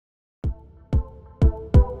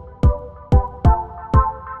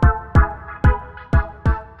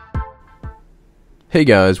Hey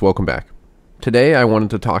guys, welcome back. Today I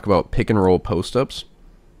wanted to talk about pick and roll post-ups.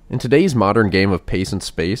 In today's modern game of pace and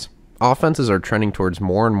space, offenses are trending towards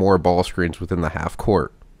more and more ball screens within the half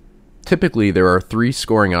court. Typically, there are three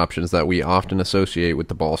scoring options that we often associate with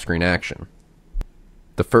the ball screen action.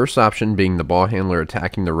 The first option being the ball handler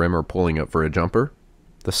attacking the rim or pulling up for a jumper,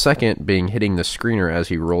 the second being hitting the screener as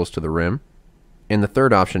he rolls to the rim, and the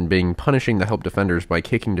third option being punishing the help defenders by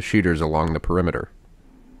kicking to shooters along the perimeter.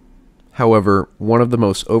 However, one of the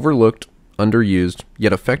most overlooked, underused,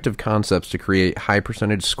 yet effective concepts to create high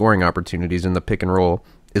percentage scoring opportunities in the pick and roll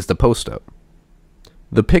is the post-up.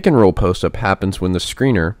 The pick and roll post-up happens when the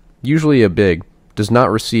screener, usually a big, does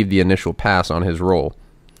not receive the initial pass on his roll,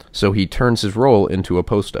 so he turns his roll into a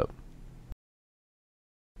post-up.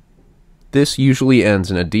 This usually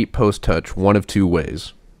ends in a deep post touch one of two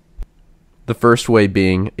ways. The first way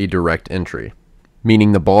being a direct entry,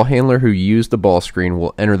 meaning the ball handler who used the ball screen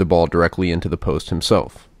will enter the ball directly into the post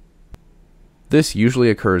himself. This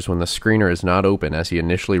usually occurs when the screener is not open as he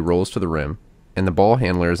initially rolls to the rim, and the ball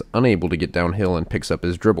handler is unable to get downhill and picks up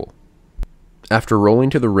his dribble. After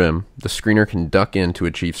rolling to the rim, the screener can duck in to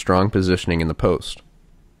achieve strong positioning in the post.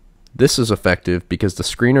 This is effective because the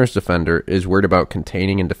screener's defender is worried about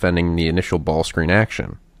containing and defending the initial ball screen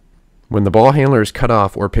action. When the ball handler is cut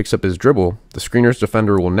off or picks up his dribble, the screener's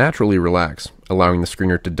defender will naturally relax, allowing the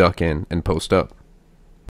screener to duck in and post up.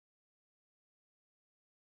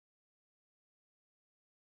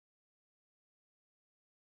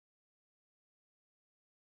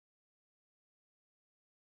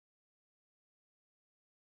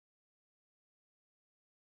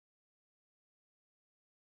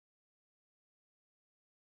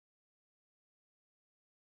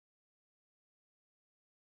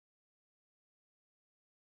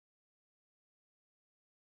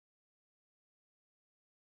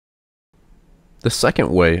 The second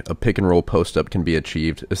way a pick and roll post-up can be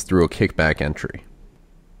achieved is through a kickback entry.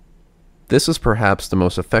 This is perhaps the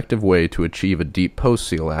most effective way to achieve a deep post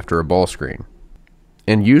seal after a ball screen,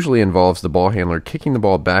 and usually involves the ball handler kicking the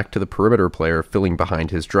ball back to the perimeter player filling behind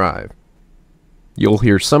his drive. You'll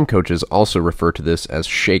hear some coaches also refer to this as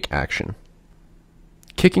shake action.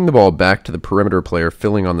 Kicking the ball back to the perimeter player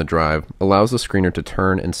filling on the drive allows the screener to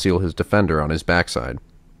turn and seal his defender on his backside,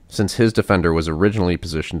 since his defender was originally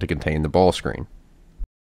positioned to contain the ball screen.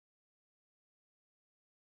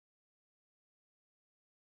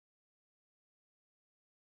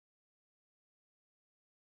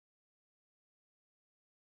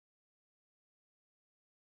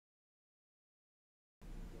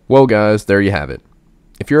 Well guys, there you have it.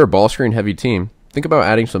 If you're a ball screen heavy team, think about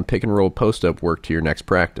adding some pick and roll post-up work to your next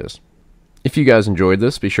practice. If you guys enjoyed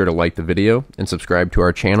this, be sure to like the video and subscribe to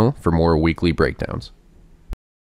our channel for more weekly breakdowns.